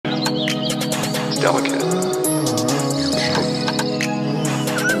delicate.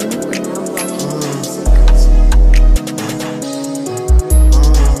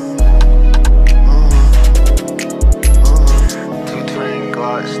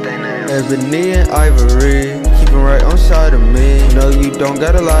 Ebony and Ivory, keeping right on side of me. No, you don't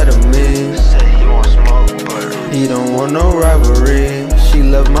gotta lie to me. Say he want smoke, but he don't want no rivalry. She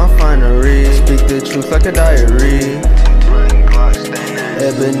love my finery, speak the truth like a diary.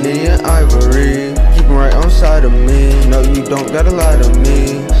 Ebony and Ivory, keeping right on side of me. No, you don't gotta lie to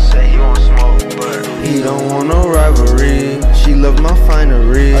me. Say he want smoke, but he don't want no rivalry. She love my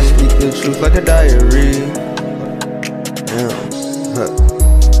finery, I speak the truth like a diary.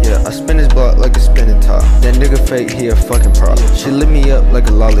 Yeah, I spin his block like a spinning top. That nigga fake, he a fucking prop. She lit me up like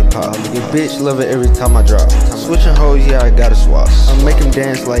a lollipop. Your bitch love it every time I drop. Switching hoes, yeah, I gotta swap. I make him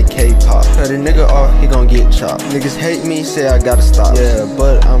dance like K-pop. Cut a nigga off, he gon' get chopped. Niggas hate me, say I gotta stop. Yeah,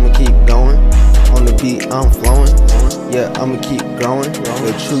 but I'ma keep going. On the beat, I'm flowing. Yeah, I'ma keep growing.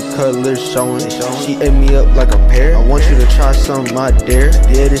 The true colors showing. She ate me up like a pear. I want you to try some, I dare.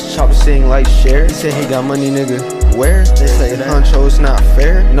 Yeah, this chopper sing like Cher. He said he got money, nigga. Where? They say Huncho, it's not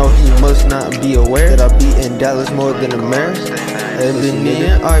fair. No, he must not be aware that I be in Dallas more than the mayor. Ebony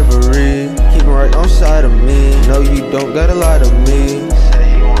and Ivory, keeping right on side of me. No, you don't gotta lie to me.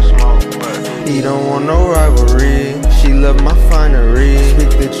 say he want smoke, but he don't want no rivalry. She love my finery,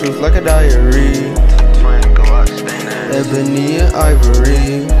 speak the truth like a diary. Ebony and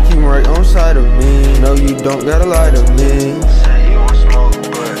Ivory, keeping right on side of me. No, you don't gotta lie to me. Say he want smoke,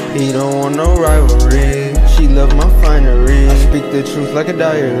 but he don't want no rivalry. She love my finery, I speak the truth like a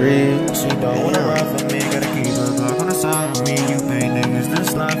diary. She don't wanna ride for me, gotta keep her Glock on the side of me. You pay niggas to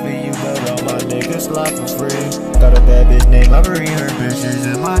slide for you, but all my niggas slide for free. Got a bad bitch named Ivory, her pictures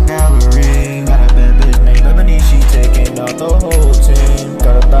in my gallery. Got a bad bitch named Ebony, she taking out the whole team.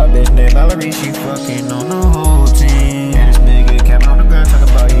 Got a bad bitch named Valerie, she fucking on the whole team. And this nigga capping on the ground, talking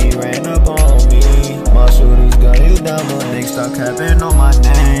about he ran up on me. My shooters gun you down, but niggas stop capping on my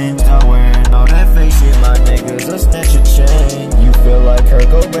name. Stop wearing all that fake shit, my niggas a snatch a chain. You feel like Kurt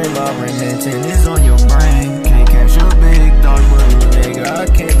Cobain, my Remington is on your brain. Can't catch a big dog, but you nigga, I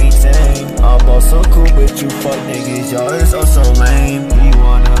can't be tame. I'm all so cool, but you fuck niggas, y'all is all so lame. You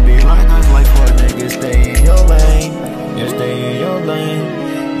wanna be like us, like fuck niggas, stay in your lane. You stay in your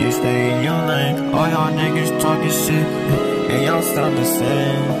lane, you stay in your lane. All y'all niggas talking shit, and y'all sound the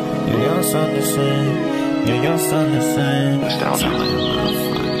same. Yeah, y'all sound the same. Yeah, y'all sound the same. nostalgia.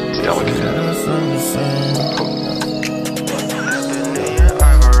 It's delicate. Y'all sound the same.